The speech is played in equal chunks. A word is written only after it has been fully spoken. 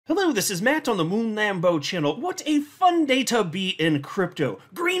Hello, this is Matt on the Moon Lambo channel. What a fun day to be in crypto.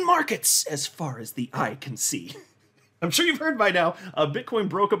 Green markets as far as the eye can see. I'm sure you've heard by now, Bitcoin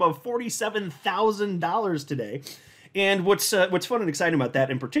broke above $47,000 today. And what's fun and exciting about that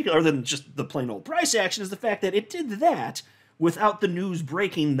in particular, other than just the plain old price action, is the fact that it did that without the news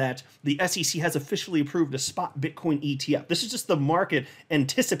breaking that the SEC has officially approved a spot Bitcoin ETF. This is just the market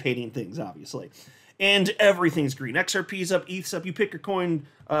anticipating things, obviously. And everything's green. XRP's up, ETH's up, you pick your coin.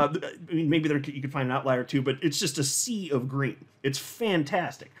 I mean, maybe you could find an outlier too, but it's just a sea of green. It's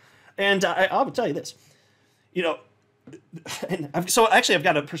fantastic. And I'll tell you this, you know, I've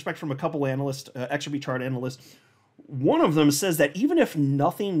got a perspective from a couple analysts, XRP chart analysts. One of them says that even if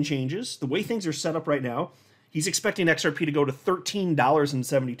nothing changes, the way things are set up right now, he's expecting XRP to go to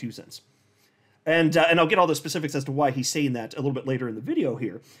 $13.72. And I'll get all the specifics as to why he's saying that a little bit later in the video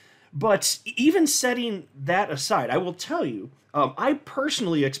here. But even setting that aside, I will tell you, I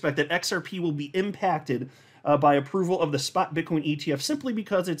personally expect that XRP will be impacted by approval of the spot Bitcoin ETF simply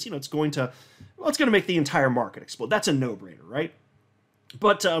because it's going to make the entire market explode. That's a no-brainer, right?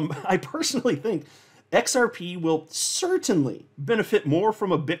 But I personally think XRP will certainly benefit more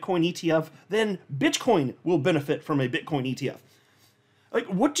from a Bitcoin ETF than Bitcoin will benefit from a Bitcoin ETF. Like,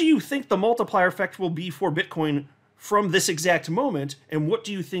 what do you think the multiplier effect will be for Bitcoin from this exact moment, and what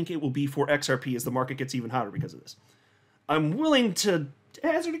do you think it will be for XRP as the market gets even hotter because of this? I'm willing to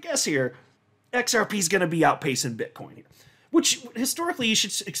hazard a guess here. XRP is going to be outpacing Bitcoin here, which historically you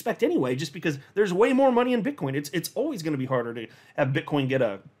should expect anyway, just because there's way more money in Bitcoin. It's always going to be harder to have Bitcoin get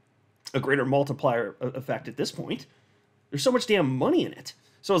a greater multiplier effect at this point. There's so much damn money in it.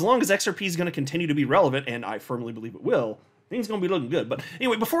 So as long as XRP is going to continue to be relevant, and I firmly believe it will, things are going to be looking good. But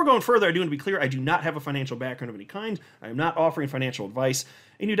anyway, before going further, I do want to be clear, I do not have a financial background of any kind. I am not offering financial advice,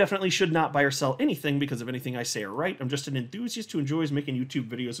 and you definitely should not buy or sell anything because of anything I say or write. I'm just an enthusiast who enjoys making YouTube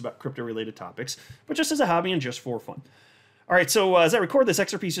videos about crypto-related topics, but just as a hobby and just for fun. All right, so as I record this,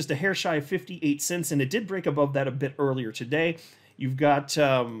 XRP is just a hair shy of 58 cents, and it did break above that a bit earlier today. You've got,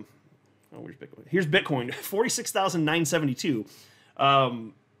 where's Bitcoin? Here's Bitcoin, 46,972.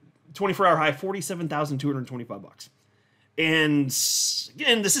 24-hour high, 47,225 bucks. And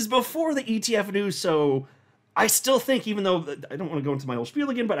again, this is before the ETF news, so I still think, even though I don't want to go into my whole spiel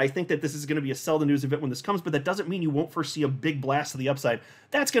again, but I think that this is going to be a sell the news event when this comes, but that doesn't mean you won't foresee a big blast to the upside.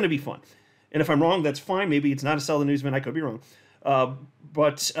 That's going to be fun. And if I'm wrong, that's fine. Maybe it's not a sell the news event. I could be wrong.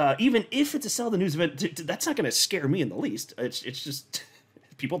 But even if it's a sell the news event, that's not going to scare me in the least. It's just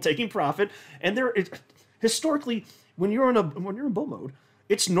people taking profit. And historically, when you're in bull mode,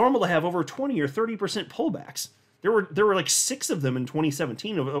 it's normal to have over 20 or 30% pullbacks. There were like 6 of them in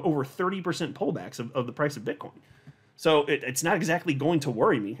 2017 of over 30% pullbacks of the price of Bitcoin. So it's not exactly going to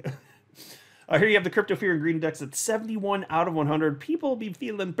worry me. Here you have the Crypto Fear and Greed Index at 71 out of 100. People will be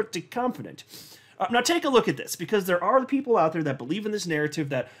feeling pretty confident. Now take a look at this, because there are people out there that believe in this narrative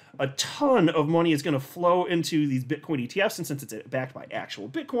that a ton of money is going to flow into these Bitcoin ETFs, and since it's backed by actual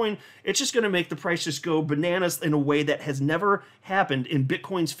Bitcoin, it's just going to make the price just go bananas in a way that has never happened in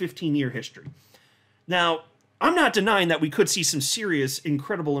Bitcoin's 15-year history. Now, I'm not denying that we could see some serious,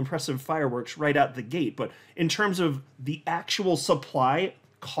 incredible, impressive fireworks right out the gate, but in terms of the actual supply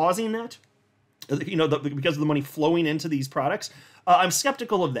causing that, because of the money flowing into these products, I'm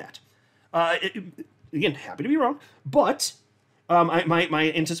skeptical of that. Again, happy to be wrong, but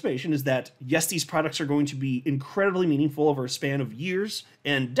my anticipation is that, yes, these products are going to be incredibly meaningful over a span of years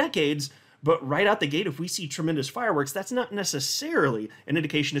and decades, but right out the gate, if we see tremendous fireworks, that's not necessarily an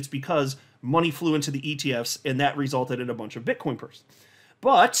indication it's because money flew into the ETFs and that resulted in a bunch of Bitcoin purse.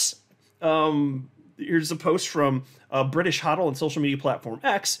 But here's a post from a British hodl on social media platform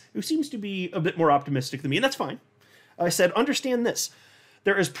X, who seems to be a bit more optimistic than me, and that's fine. I said, understand this.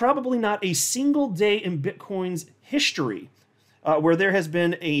 There is probably not a single day in Bitcoin's history where there has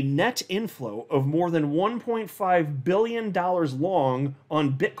been a net inflow of more than $1.5 billion long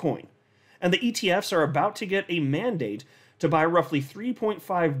on Bitcoin. And the ETFs are about to get a mandate to buy roughly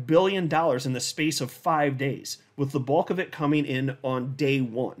 $3.5 billion in the space of 5 days, with the bulk of it coming in on day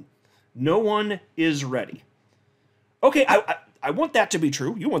one. No one is ready. Okay, I want that to be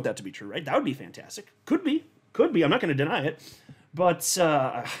true. You want that to be true, right? That would be fantastic. Could be. Could be. I'm not going to deny it. But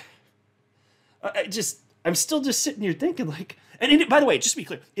I'm still just sitting here thinking, like, and by the way, just to be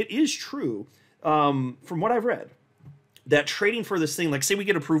clear, it is true, from what I've read, that trading for this thing, like, say we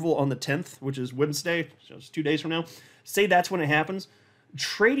get approval on the 10th, which is Wednesday, so it's 2 days from now, say that's when it happens,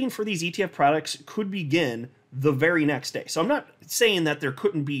 trading for these ETF products could begin the very next day. So I'm not saying that there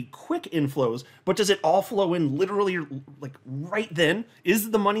couldn't be quick inflows, but does it all flow in literally, like, right then? Is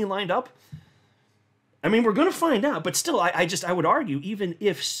the money lined up? I mean, we're going to find out, but still, I would argue, even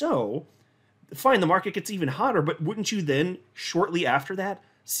if so, fine, the market gets even hotter, but wouldn't you then, shortly after that,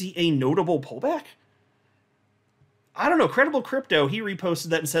 see a notable pullback? I don't know. Credible Crypto, he reposted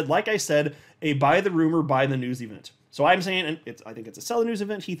that and said, like I said, a buy the rumor, buy the news event. So I'm saying, and I think it's a sell the news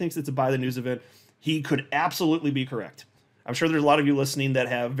event. He thinks it's a buy the news event. He could absolutely be correct. I'm sure there's a lot of you listening that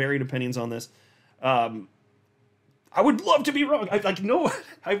have varied opinions on this. I would love to be wrong.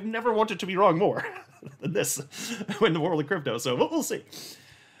 I've never wanted to be wrong more than this in the world of crypto. So we'll see.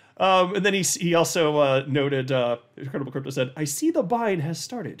 And then he also noted, Incredible Crypto said, I see the buying has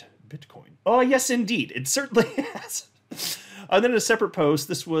started. Bitcoin. Oh, yes, indeed. It certainly has. And then in a separate post,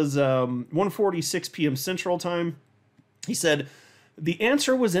 this was 1:46 p.m. Central Time. He said, the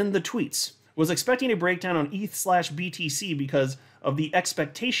answer was in the tweets. Was expecting a breakdown on ETH/BTC because of the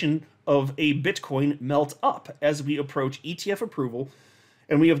expectation of a Bitcoin melt up as we approach ETF approval,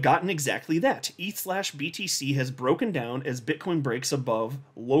 and we have gotten exactly that. ETH/BTC has broken down as Bitcoin breaks above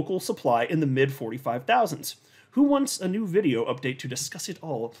local supply in the mid 45,000s. Who wants a new video update to discuss it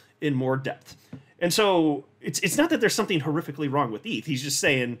all in more depth? And so it's not that there's something horrifically wrong with ETH. He's just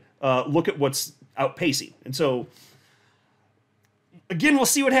saying, look at what's outpacing. And so, again, we'll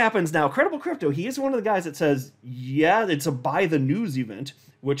see what happens now. Credible Crypto, he is one of the guys that says, yeah, it's a buy the news event,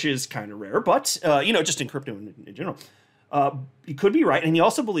 which is kind of rare, but, just in crypto in general. He could be right, and he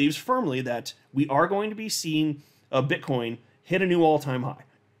also believes firmly that we are going to be seeing Bitcoin hit a new all-time high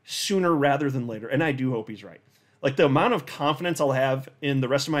sooner rather than later, and I do hope he's right. Like, the amount of confidence I'll have in the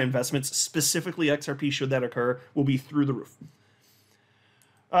rest of my investments, specifically XRP, should that occur, will be through the roof.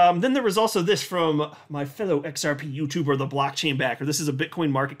 Then there was also this from my fellow XRP YouTuber, the Blockchain Backer. This is a Bitcoin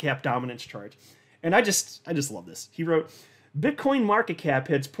market cap dominance chart. And I just love this. He wrote, Bitcoin market cap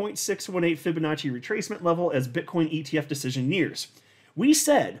hits 0.618 Fibonacci retracement level as Bitcoin ETF decision nears. We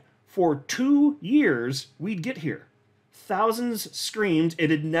said for 2 years we'd get here. Thousands screamed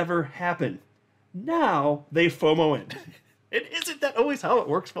it'd never happen. Now they FOMO in. And isn't that always how it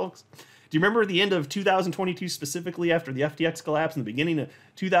works, folks? Do you remember the end of 2022, specifically after the FTX collapse and the beginning of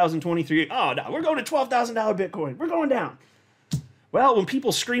 2023? Oh, no, we're going to $12,000 Bitcoin. We're going down. Well, when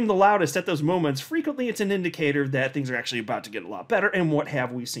people scream the loudest at those moments, frequently it's an indicator that things are actually about to get a lot better. And what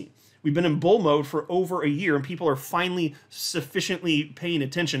have we seen? We've been in bull mode for over a year, and people are finally sufficiently paying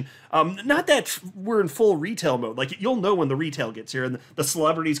attention. Not that we're in full retail mode. Like, you'll know when the retail gets here, and the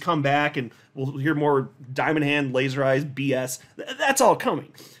celebrities come back, and we'll hear more diamond hand, laser eyes, BS. That's all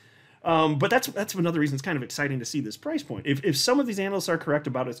coming. But that's another reason it's kind of exciting to see this price point. If some of these analysts are correct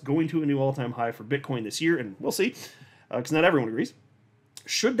about us going to a new all-time high for Bitcoin this year, and we'll see, because not everyone agrees,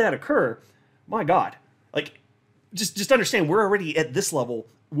 should that occur, my God, like, just understand we're already at this level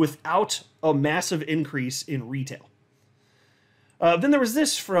without a massive increase in retail. Then there was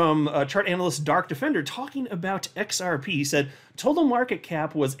this from chart analyst Dark Defender talking about XRP. He said, total market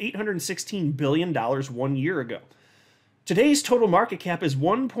cap was $816 billion 1 year ago. Today's total market cap is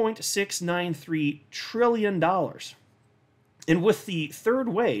 $1.693 trillion. And with the third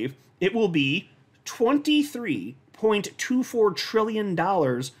wave, it will be $23.24 trillion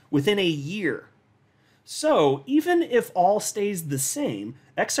within a year. So even if all stays the same,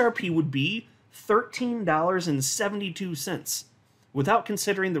 XRP would be $13.72 without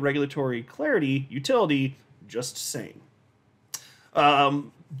considering the regulatory clarity, utility, just saying.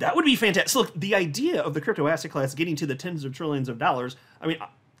 That would be fantastic. So look, the idea of the crypto asset class getting to the tens of trillions of dollars, I mean,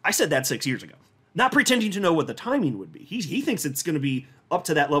 I said that 6 years ago. Not pretending to know what the timing would be. He thinks it's going to be up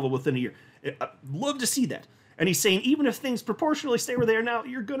to that level within a year. I'd love to see that. And he's saying even if things proportionally stay where they are now,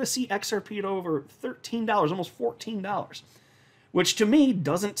 you're going to see XRP at over $13, almost $14, which to me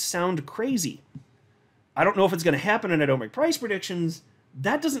doesn't sound crazy. I don't know if it's going to happen, and I don't make price predictions.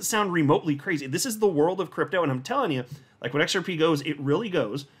 That doesn't sound remotely crazy. This is the world of crypto, and I'm telling you, like, when XRP goes, it really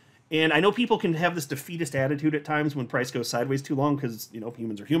goes. And I know people can have this defeatist attitude at times when price goes sideways too long because,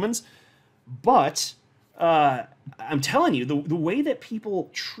 humans are humans. But I'm telling you, the way that people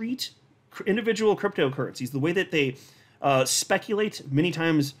treat individual cryptocurrencies, the way that they speculate many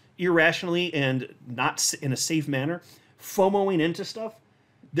times irrationally and not in a safe manner, FOMOing into stuff,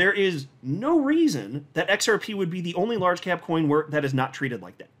 there is no reason that XRP would be the only large cap coin that is not treated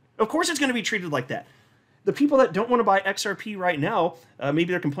like that. Of course it's going to be treated like that. The people that don't want to buy XRP right now, maybe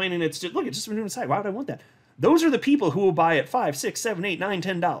they're complaining it's just been inside. Why would I want that? Those are the people who will buy at $5, $6, $7, $8,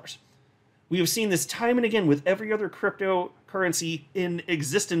 $9, $10. We have seen this time and again with every other cryptocurrency in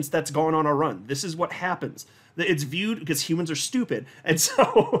existence that's gone on a run. This is what happens. It's viewed because humans are stupid, and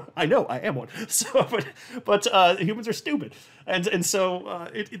so I know I am one. So, but humans are stupid, and so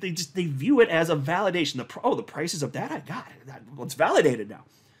they view it as a validation. The price is of that I got it. Well, it's validated now.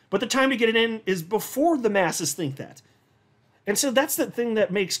 But the time to get it in is before the masses think that. And so that's the thing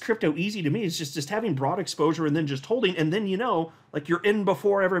that makes crypto easy to me, is just having broad exposure and then just holding, and then, you know, like you're in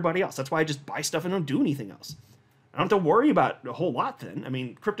before everybody else. That's why I just buy stuff and don't do anything else. I don't have to worry about a whole lot then. I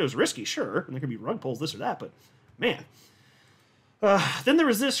mean, crypto's risky, sure, and there can be rug pulls, this or that, but man. Then there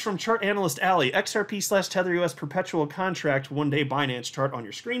was this from chart analyst Ali, XRP/Tether US perpetual contract one-day Binance chart on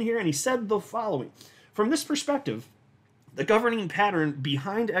your screen here, and he said the following. From this perspective, the governing pattern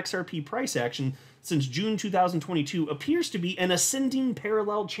behind XRP price action since June 2022 appears to be an ascending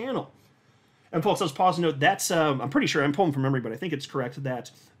parallel channel. And folks, let's pause and note, that's, I'm pretty sure, I'm pulling from memory, but I think it's correct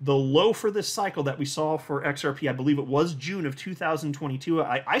that the low for this cycle that we saw for XRP, I believe it was June of 2022.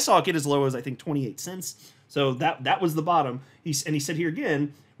 I saw it get as low as, I think, 28 cents. So that was the bottom. He said here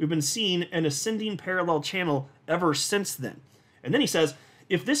again, we've been seeing an ascending parallel channel ever since then. And then he says,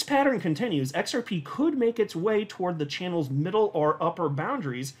 if this pattern continues, XRP could make its way toward the channel's middle or upper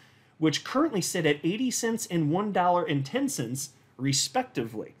boundaries, which currently sit at 80 cents and $1.10,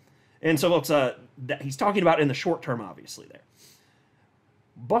 respectively. And so folks, he's talking about in the short term, obviously, there.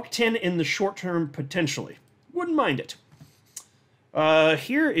 $1.10 in the short term, potentially. Wouldn't mind it.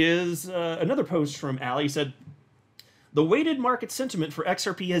 Here is another post from Ali. He said, the weighted market sentiment for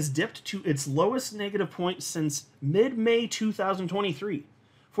XRP has dipped to its lowest negative point since mid-May 2023.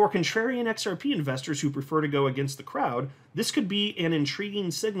 For contrarian XRP investors who prefer to go against the crowd, this could be an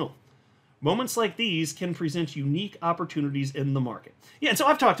intriguing signal. Moments like these can present unique opportunities in the market. Yeah, and so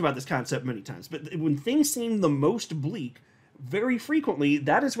I've talked about this concept many times, but when things seem the most bleak, very frequently,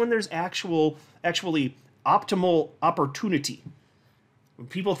 that is when there's actually optimal opportunity. When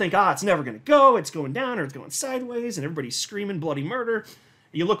people think, it's never going to go, it's going down, or it's going sideways, and everybody's screaming bloody murder,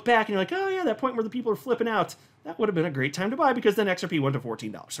 you look back and you're like, oh yeah, that point where the people are flipping out, that would have been a great time to buy, because then XRP went to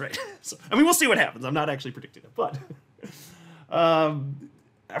 $14, right? So, I mean, we'll see what happens. I'm not actually predicting it, but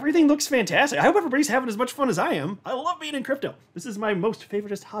everything looks fantastic. I hope everybody's having as much fun as I am. I love being in crypto. This is my most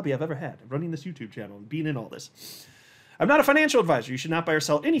favoriteest hobby I've ever had, running this YouTube channel and being in all this. I'm not a financial advisor. You should not buy or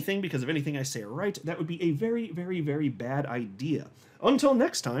sell anything because of anything I say or write. That would be a very, very, very bad idea. Until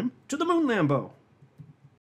next time, to the moon, Lambo.